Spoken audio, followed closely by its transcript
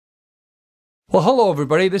Well, hello,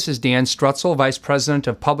 everybody. This is Dan Strutzel, Vice President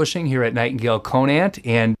of Publishing here at Nightingale-Conant,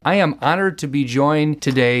 and I am honored to be joined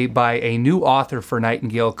today by a new author for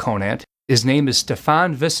Nightingale-Conant. His name is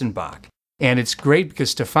Stefan Wissenbach, and it's great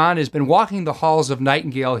because Stefan has been walking the halls of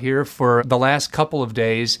Nightingale here for the last couple of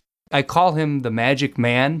days. I call him the Magic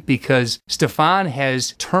Man because Stefan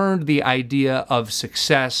has turned the idea of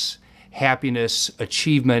success, happiness,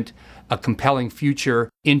 achievement, a compelling future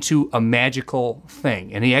into a magical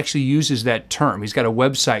thing. And he actually uses that term. He's got a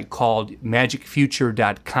website called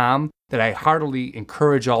magicfuture.com that I heartily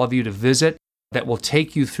encourage all of you to visit that will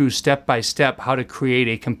take you through step by step how to create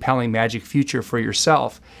a compelling magic future for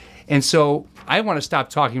yourself. And so I want to stop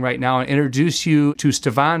talking right now and introduce you to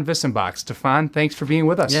Stefan Wissenbach. Stefan, thanks for being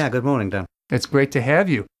with us. Yeah, good morning, Dan. It's great to have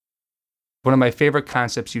you. One of my favorite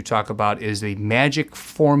concepts you talk about is the magic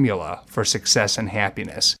formula for success and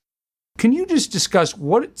happiness. Can you just discuss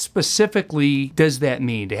what specifically does that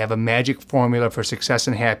mean to have a magic formula for success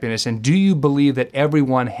and happiness? And do you believe that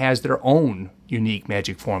everyone has their own unique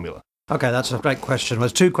magic formula? Okay, that's a great question.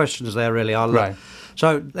 There's two questions there, really. Right.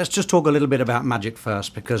 So let's just talk a little bit about magic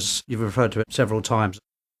first, because you've referred to it several times.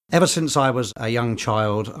 Ever since I was a young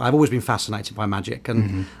child, I've always been fascinated by magic.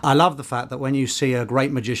 And I love the fact that when you see a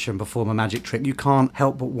great magician perform a magic trick, you can't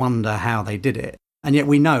help but wonder how they did it. And yet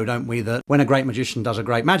we know, don't we, that when a great magician does a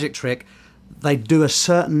great magic trick, they do a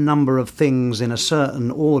certain number of things in a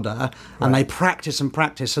certain order, and they practice and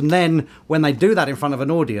practice. And then when they do that in front of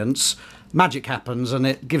an audience, magic happens, and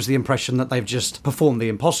it gives the impression that they've just performed the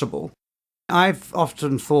impossible. I've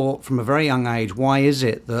often thought from a very young age, why is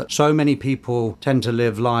it that so many people tend to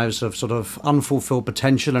live lives of sort of unfulfilled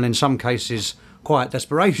potential and in some cases quiet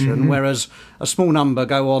desperation, whereas a small number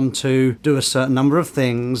go on to do a certain number of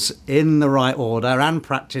things in the right order and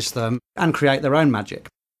practice them and create their own magic.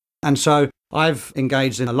 And so I've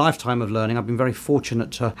engaged in a lifetime of learning. I've been very fortunate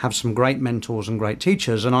to have some great mentors and great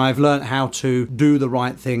teachers, and I've learned how to do the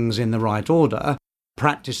right things in the right order,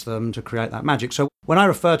 practice them to create that magic. So when I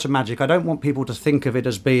refer to magic, I don't want people to think of it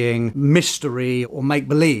as being mystery or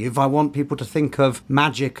make-believe. I want people to think of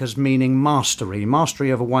magic as meaning mastery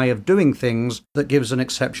of a way of doing things that gives an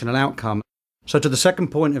exceptional outcome. So to the second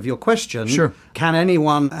point of your question, Can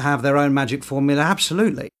anyone have their own magic formula?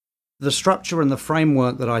 Absolutely. The structure and the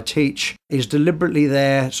framework that I teach is deliberately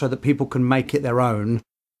there so that people can make it their own.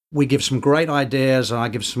 We give some great ideas and I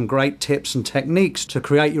give some great tips and techniques to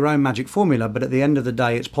create your own magic formula, but at the end of the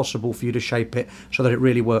day, it's possible for you to shape it so that it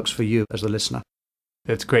really works for you as the listener.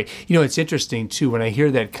 That's great. You know, it's interesting, too, when I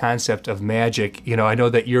hear that concept of magic, I know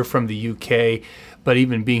that you're from the UK, but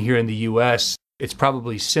even being here in the US, it's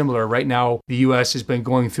probably similar. Right now, the US has been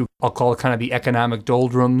going through, I'll call it kind of the economic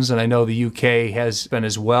doldrums, and I know the UK has been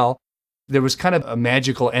as well. There was kind of a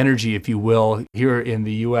magical energy, if you will, here in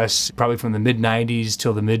the U.S., probably from the mid-'90s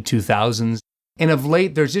till the mid-2000s. And of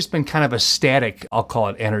late, there's just been kind of a static, I'll call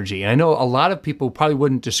it, energy. And I know a lot of people probably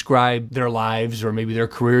wouldn't describe their lives or maybe their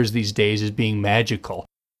careers these days as being magical.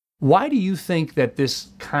 Why do you think that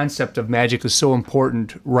this concept of magic is so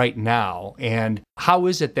important right now? And how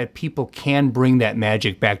is it that people can bring that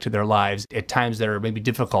magic back to their lives at times that are maybe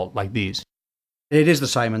difficult like these? It is the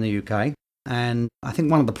same in the UK. And I think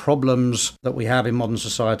one of the problems that we have in modern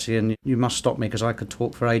society, and you must stop me because I could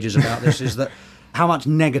talk for ages about this, is that how much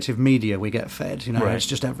negative media we get fed, It's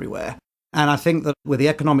just everywhere. And I think that with the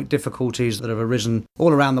economic difficulties that have arisen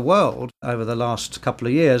all around the world over the last couple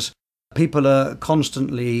of years, people are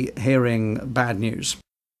constantly hearing bad news.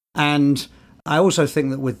 And I also think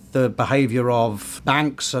that with the behaviour of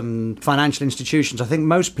banks and financial institutions, I think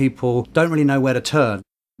most people don't really know where to turn.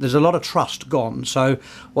 There's a lot of trust gone. So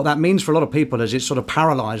what that means for a lot of people is it's sort of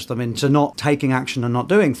paralyzed them into not taking action and not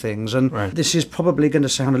doing things. And this is probably going to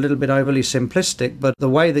sound a little bit overly simplistic, but the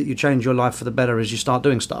way that you change your life for the better is you start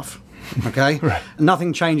doing stuff. Okay?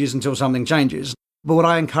 Nothing changes until something changes. But what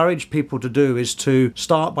I encourage people to do is to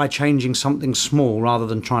start by changing something small rather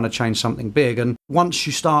than trying to change something big. And once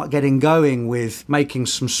you start getting going with making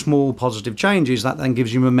some small positive changes, that then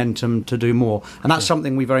gives you momentum to do more. And that's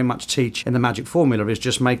something we very much teach in the Magic Formula, is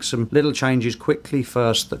just make some little changes quickly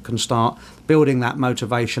first that can start building that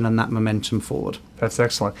motivation and that momentum forward. That's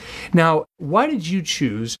excellent. Now, why did you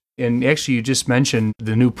choose, and actually you just mentioned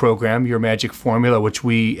the new program, Your Magic Formula, which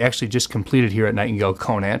we actually just completed here at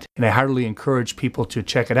Nightingale-Conant, and I heartily encourage people to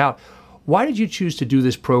check it out. Why did you choose to do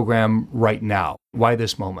this program right now? Why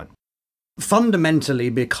this moment? Fundamentally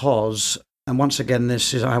because, and once again,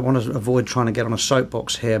 I want to avoid trying to get on a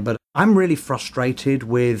soapbox here, but I'm really frustrated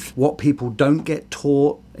with what people don't get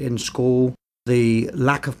taught in school, the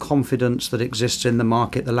lack of confidence that exists in the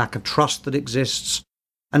market, the lack of trust that exists.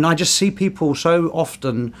 And I just see people so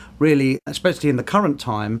often, really, especially in the current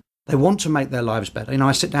time, They want to make their lives better.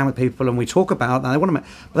 I sit down with people and we talk about that. They want to make,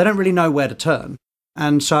 but they don't really know where to turn.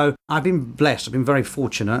 And so I've been blessed. I've been very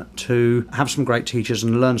fortunate to have some great teachers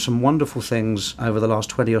and learn some wonderful things over the last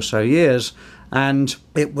 20 or so years. And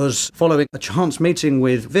it was following a chance meeting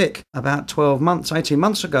with Vic about 18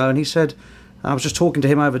 months ago. And he said, I was just talking to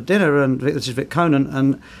him over dinner, and this is Vic Conant,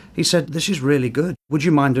 and he said, this is really good. Would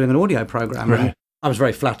you mind doing an audio program? Right. And I was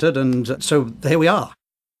very flattered. And so here we are.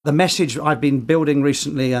 The message I've been building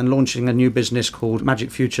recently and launching a new business called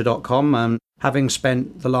magicfuture.com, and having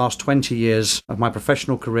spent the last 20 years of my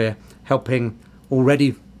professional career helping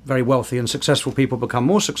already very wealthy and successful people become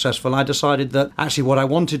more successful, I decided that actually what I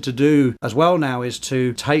wanted to do as well now is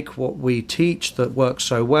to take what we teach that works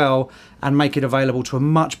so well and make it available to a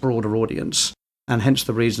much broader audience. And hence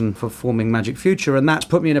the reason for forming Magic Future. And that's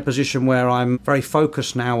put me in a position where I'm very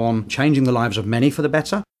focused now on changing the lives of many for the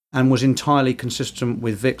better, and was entirely consistent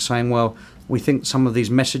with Vic saying, well, we think some of these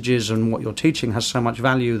messages and what you're teaching has so much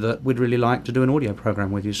value that we'd really like to do an audio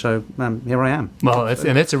program with you. So here I am. Well,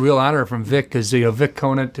 it's a real honor from Vic, because Vic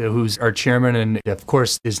Conant, who's our chairman, and of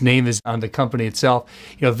course his name is on the company itself.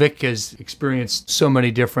 Vic has experienced so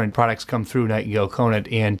many different products come through Nightingale-Conant,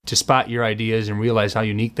 and to spot your ideas and realize how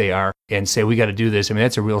unique they are and say, we got to do this,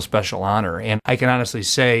 that's a real special honor. And I can honestly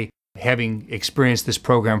say, having experienced this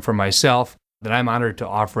program for myself, that I'm honored to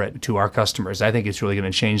offer it to our customers. I think it's really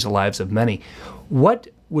going to change the lives of many. What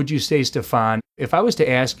would you say, Stefan, if I was to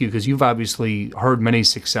ask you, because you've obviously heard many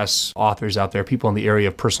success authors out there, people in the area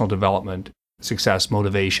of personal development, success,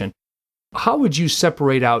 motivation, how would you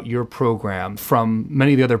separate out your program from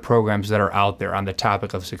many of the other programs that are out there on the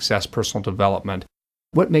topic of success, personal development?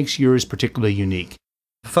 What makes yours particularly unique?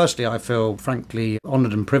 Firstly, I feel frankly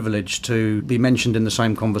honoured and privileged to be mentioned in the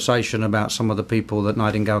same conversation about some of the people that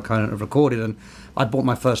Nightingale-Conant have recorded. And I bought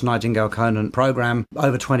my first Nightingale-Conant program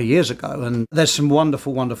over 20 years ago. And there's some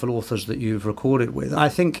wonderful, wonderful authors that you've recorded with. I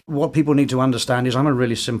think what people need to understand is I'm a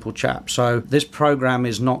really simple chap. So this program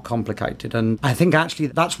is not complicated. And I think actually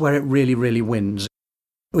that's where it really, really wins.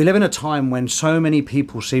 We live in a time when so many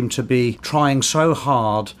people seem to be trying so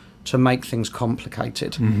hard to make things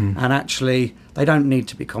complicated. And actually they don't need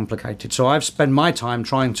to be complicated. So I've spent my time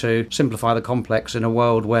trying to simplify the complex in a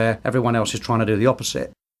world where everyone else is trying to do the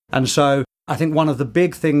opposite. And so I think one of the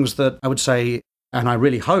big things that I would say, and I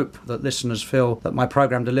really hope that listeners feel that my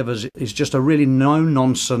program delivers, is just a really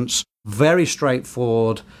no-nonsense, very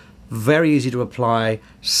straightforward, very easy to apply,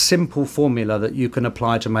 simple formula that you can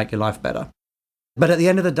apply to make your life better. But at the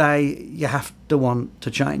end of the day, you have to want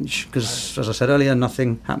to change, because, as I said earlier,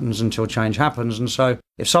 nothing happens until change happens. And so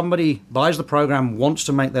if somebody buys the program, wants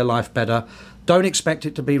to make their life better, don't expect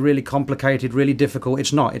it to be really complicated, really difficult.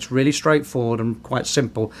 It's not. It's really straightforward and quite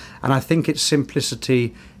simple. And I think its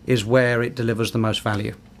simplicity is where it delivers the most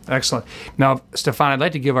value. Excellent. Now, Stefan, I'd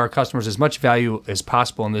like to give our customers as much value as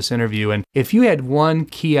possible in this interview. And if you had one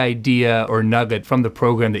key idea or nugget from the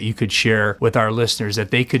program that you could share with our listeners that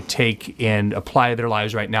they could take and apply their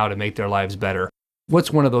lives right now to make their lives better,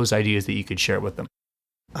 what's one of those ideas that you could share with them?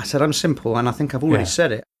 I said I'm simple, and I think I've already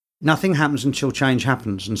said it. Nothing happens until change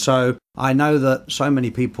happens. And so I know that so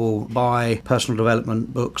many people buy personal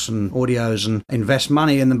development books and audios and invest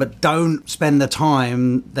money in them, but don't spend the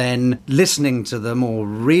time then listening to them or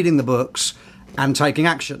reading the books and taking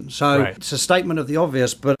action. So It's a statement of the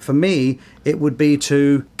obvious, but for me, it would be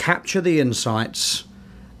to capture the insights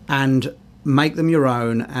and make them your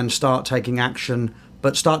own and start taking action,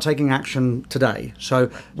 but start taking action today. So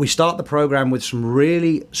we start the program with some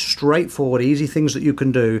really straightforward, easy things that you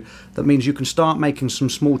can do. That means you can start making some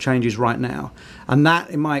small changes right now. And that,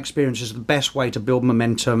 in my experience, is the best way to build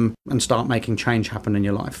momentum and start making change happen in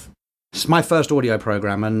your life. It's my first audio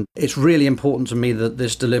program, and it's really important to me that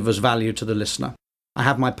this delivers value to the listener. I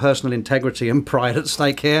have my personal integrity and pride at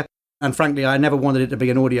stake here. And frankly, I never wanted it to be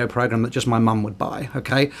an audio program that just my mum would buy,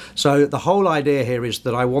 okay? So the whole idea here is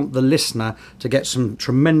that I want the listener to get some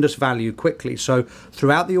tremendous value quickly. So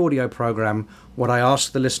throughout the audio program, what I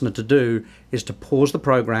ask the listener to do is to pause the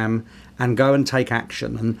program and go and take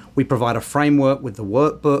action. And we provide a framework with the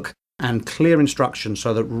workbook and clear instructions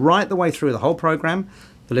so that right the way through the whole program,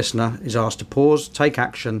 the listener is asked to pause, take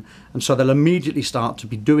action, and so they'll immediately start to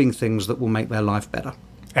be doing things that will make their life better.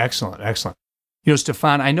 Excellent, excellent.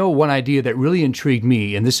 Stefan, I know one idea that really intrigued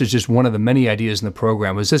me, and this is just one of the many ideas in the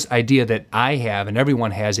program, was this idea that I have and everyone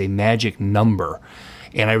has a magic number.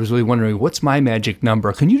 And I was really wondering, what's my magic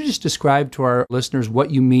number? Can you just describe to our listeners what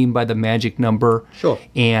you mean by the magic number? Sure.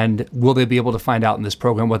 And will they be able to find out in this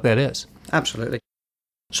program what that is? Absolutely.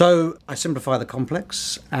 So I simplify the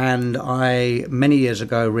complex, and I, many years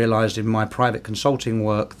ago, realized in my private consulting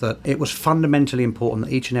work that it was fundamentally important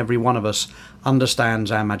that each and every one of us understands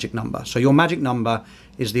our magic number. So your magic number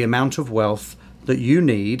is the amount of wealth that you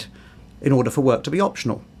need in order for work to be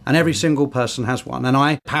optional. And every single person has one. And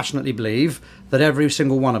I passionately believe that every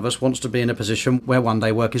single one of us wants to be in a position where one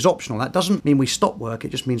day work is optional. That doesn't mean we stop work.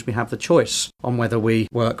 It just means we have the choice on whether we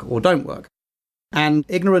work or don't work. And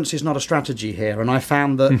ignorance is not a strategy here. And I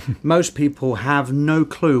found that most people have no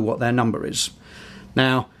clue what their number is.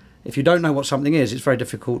 Now, if you don't know what something is, it's very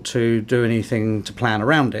difficult to do anything to plan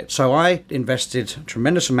around it. So I invested a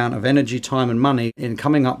tremendous amount of energy, time and money in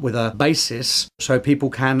coming up with a basis so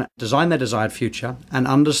people can design their desired future and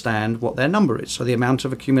understand what their number is. So the amount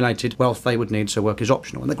of accumulated wealth they would need so work is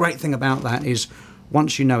optional. And the great thing about that is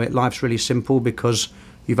once you know it, life's really simple because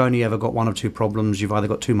you've only ever got one of two problems. You've either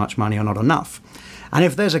got too much money or not enough. And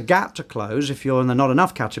if there's a gap to close, if you're in the not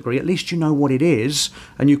enough category, at least you know what it is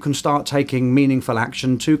and you can start taking meaningful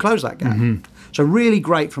action to close that gap. So really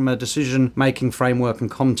great from a decision-making framework and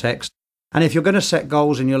context. And if you're going to set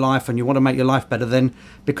goals in your life and you want to make your life better, then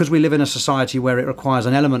because we live in a society where it requires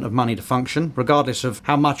an element of money to function, regardless of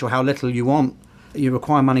how much or how little you want, you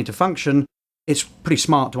require money to function, it's pretty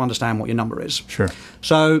smart to understand what your number is. Sure.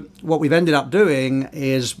 So what we've ended up doing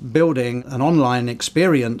is building an online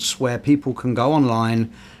experience where people can go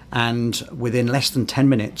online and within less than 10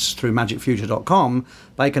 minutes through magicfuture.com,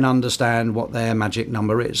 they can understand what their magic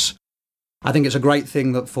number is. I think it's a great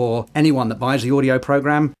thing that for anyone that buys the audio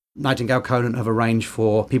program, Nightingale-Conant have arranged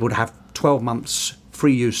for people to have 12 months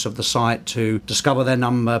free use of the site to discover their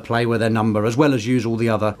number, play with their number, as well as use all the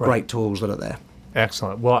other great tools that are there.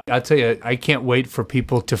 Excellent. Well, I'll tell you, I can't wait for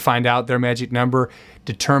people to find out their magic number,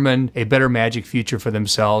 determine a better magic future for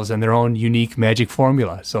themselves and their own unique magic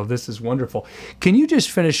formula. So this is wonderful. Can you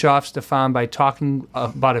just finish off, Stefan, by talking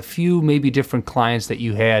about a few maybe different clients that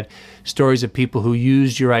you had, stories of people who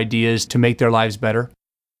used your ideas to make their lives better?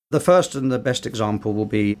 The first and the best example will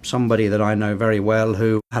be somebody that I know very well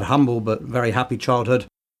who had a humble but very happy childhood,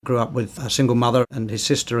 grew up with a single mother and his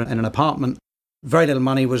sister in an apartment. Very little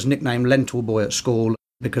money, was nicknamed Lentil Boy at school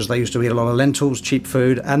because they used to eat a lot of lentils, cheap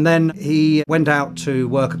food. And then he went out to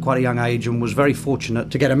work at quite a young age and was very fortunate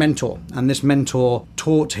to get a mentor. And this mentor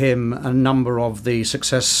taught him a number of the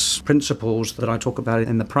success principles that I talk about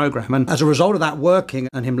in the program. And as a result of that working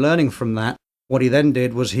and him learning from that, what he then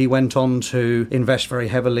did was he went on to invest very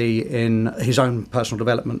heavily in his own personal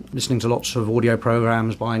development, listening to lots of audio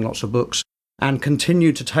programs, buying lots of books, and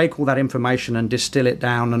continued to take all that information and distill it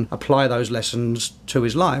down and apply those lessons to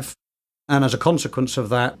his life. And as a consequence of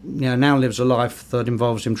that, now lives a life that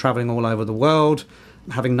involves him traveling all over the world,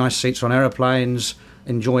 having nice seats on aeroplanes,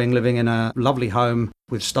 enjoying living in a lovely home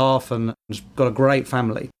with staff, and has got a great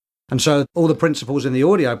family. And so all the principles in the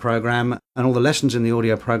audio program and all the lessons in the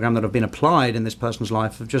audio program that have been applied in this person's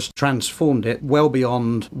life have just transformed it well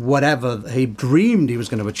beyond whatever he dreamed he was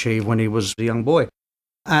going to achieve when he was a young boy.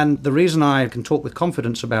 And the reason I can talk with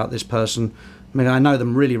confidence about this person, I mean, I know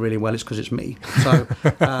them really, really well, it's because it's me. So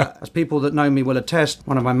as people that know me will attest,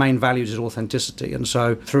 one of my main values is authenticity. And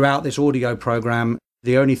so throughout this audio program,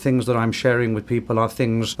 the only things that I'm sharing with people are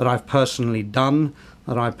things that I've personally done,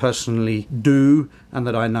 that I personally do, and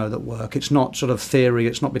that I know that work. It's not sort of theory.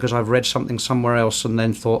 It's not because I've read something somewhere else and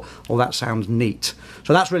then thought, oh, that sounds neat.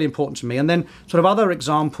 So that's really important to me. And then sort of other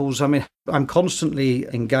examples, I mean, I'm constantly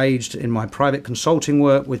engaged in my private consulting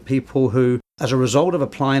work with people who, as a result of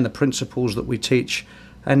applying the principles that we teach,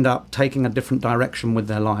 end up taking a different direction with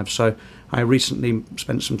their lives. So I recently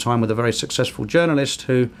spent some time with a very successful journalist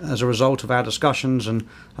who, as a result of our discussions and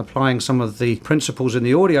applying some of the principles in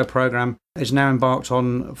the audio program, is now embarked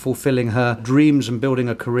on fulfilling her dreams and building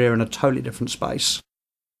a career in a totally different space.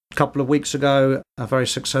 A couple of weeks ago, a very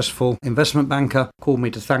successful investment banker called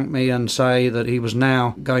me to thank me and say that he was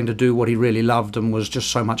now going to do what he really loved and was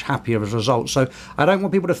just so much happier as a result. So I don't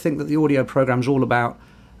want people to think that the audio program is all about,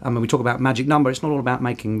 when we talk about magic number, it's not all about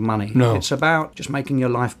making money. No. It's about just making your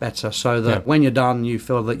life better so that when you're done, you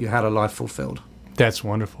feel that you had a life fulfilled. That's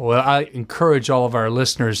wonderful. Well, I encourage all of our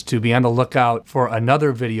listeners to be on the lookout for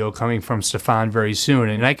another video coming from Stefan very soon.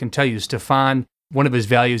 And I can tell you, Stefan, one of his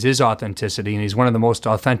values is authenticity, and he's one of the most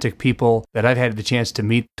authentic people that I've had the chance to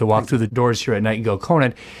meet, to walk through the doors here at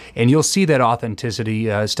Nightingale-Conant. And you'll see that authenticity.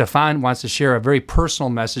 Stefan wants to share a very personal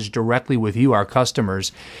message directly with you, our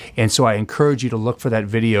customers. And so I encourage you to look for that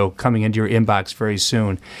video coming into your inbox very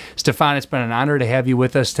soon. Stefan, it's been an honor to have you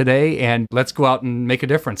with us today, and let's go out and make a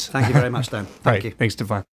difference. Thank you very much, Dan. Thank you. Thanks,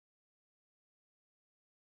 Stefan.